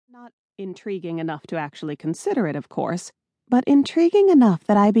Intriguing enough to actually consider it, of course, but intriguing enough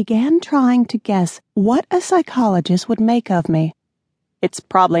that I began trying to guess what a psychologist would make of me. It's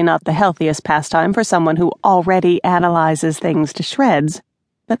probably not the healthiest pastime for someone who already analyzes things to shreds,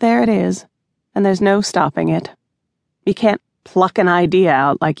 but there it is, and there's no stopping it. You can't pluck an idea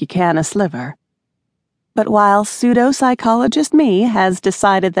out like you can a sliver. But while pseudo-psychologist me has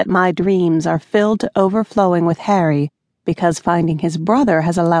decided that my dreams are filled to overflowing with Harry because finding his brother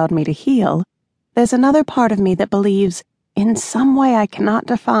has allowed me to heal, there's another part of me that believes, in some way I cannot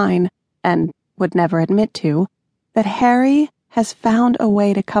define, and would never admit to, that Harry has found a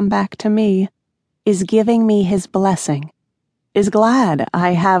way to come back to me, is giving me his blessing, is glad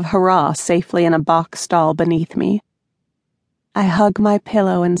I have Hurrah safely in a box stall beneath me. I hug my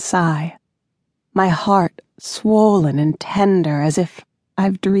pillow and sigh, my heart swollen and tender as if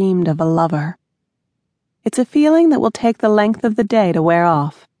I've dreamed of a lover. It's a feeling that will take the length of the day to wear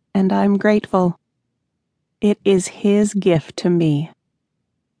off, and I'm grateful. It is his gift to me.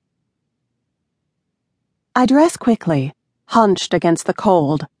 I dress quickly, hunched against the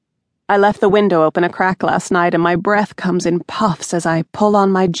cold. I left the window open a crack last night, and my breath comes in puffs as I pull on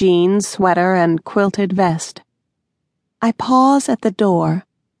my jeans, sweater, and quilted vest. I pause at the door,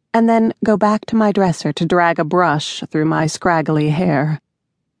 and then go back to my dresser to drag a brush through my scraggly hair.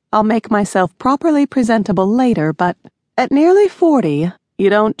 I'll make myself properly presentable later, but at nearly 40, you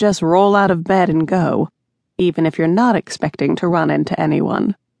don't just roll out of bed and go, even if you're not expecting to run into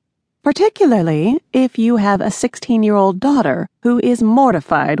anyone. Particularly if you have a 16-year-old daughter who is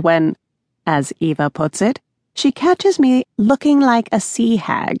mortified when, as Eva puts it, she catches me looking like a sea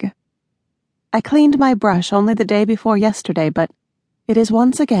hag. I cleaned my brush only the day before yesterday, but it is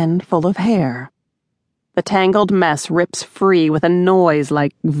once again full of hair. The tangled mess rips free with a noise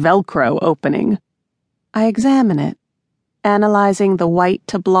like Velcro opening. I examine it, analyzing the white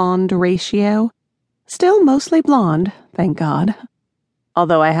to blonde ratio. Still mostly blonde, thank God.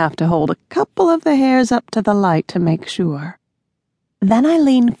 Although I have to hold a couple of the hairs up to the light to make sure. Then I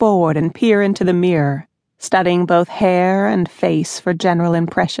lean forward and peer into the mirror, studying both hair and face for general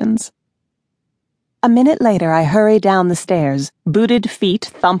impressions. A minute later, I hurry down the stairs, booted feet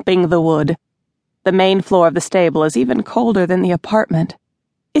thumping the wood. The main floor of the stable is even colder than the apartment.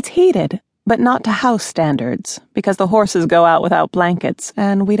 It's heated, but not to house standards, because the horses go out without blankets,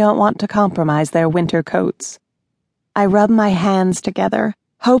 and we don't want to compromise their winter coats. I rub my hands together,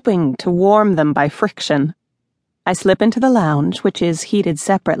 hoping to warm them by friction. I slip into the lounge, which is heated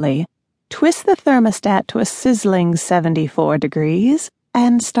separately, twist the thermostat to a sizzling 74 degrees,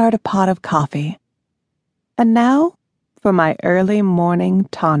 and start a pot of coffee. And now for my early morning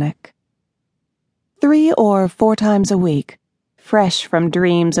tonic. 3 or 4 times a week, fresh from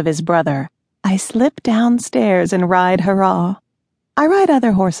dreams of his brother, I slip downstairs and ride Hurrah. I ride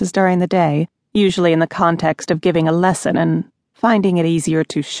other horses during the day, usually in the context of giving a lesson and finding it easier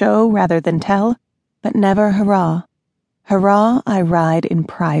to show rather than tell, but never Hurrah. Hurrah I ride in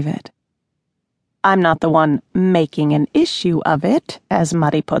private. I'm not the one making an issue of it, as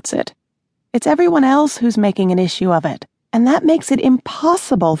Muddy puts it. It's everyone else who's making an issue of it, and that makes it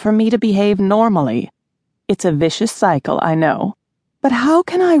impossible for me to behave normally. It's a vicious cycle, I know. But how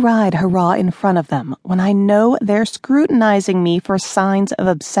can I ride Hurrah in front of them when I know they're scrutinizing me for signs of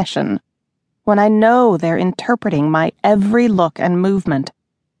obsession? When I know they're interpreting my every look and movement?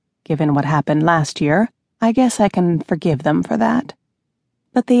 Given what happened last year, I guess I can forgive them for that.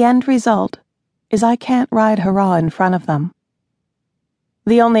 But the end result is I can't ride Hurrah in front of them.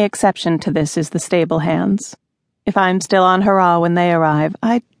 The only exception to this is the stable hands. If I'm still on Hurrah when they arrive,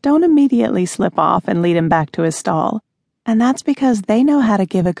 I don't immediately slip off and lead him back to his stall, and that's because they know how to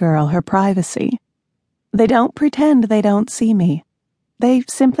give a girl her privacy. They don't pretend they don't see me. They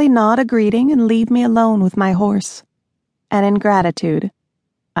simply nod a greeting and leave me alone with my horse. And in gratitude,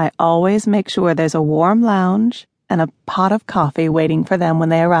 I always make sure there's a warm lounge and a pot of coffee waiting for them when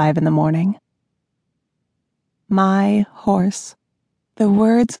they arrive in the morning. My horse. The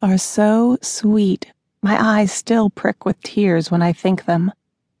words are so sweet, my eyes still prick with tears when I think them.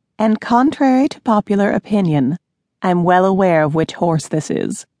 And contrary to popular opinion, I'm well aware of which horse this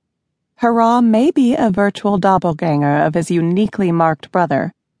is. Hurrah may be a virtual doppelganger of his uniquely marked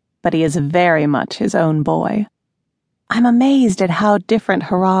brother, but he is very much his own boy. I'm amazed at how different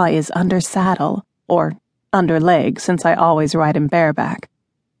Hurrah is under saddle, or under leg, since I always ride him bareback.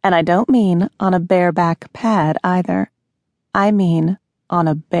 And I don't mean on a bareback pad either. I mean on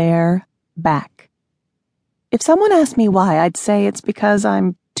a bare back. If someone asked me why, I'd say it's because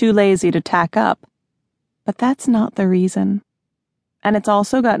I'm too lazy to tack up. But that's not the reason. And it's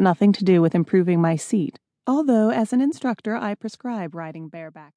also got nothing to do with improving my seat, although as an instructor I prescribe riding bareback.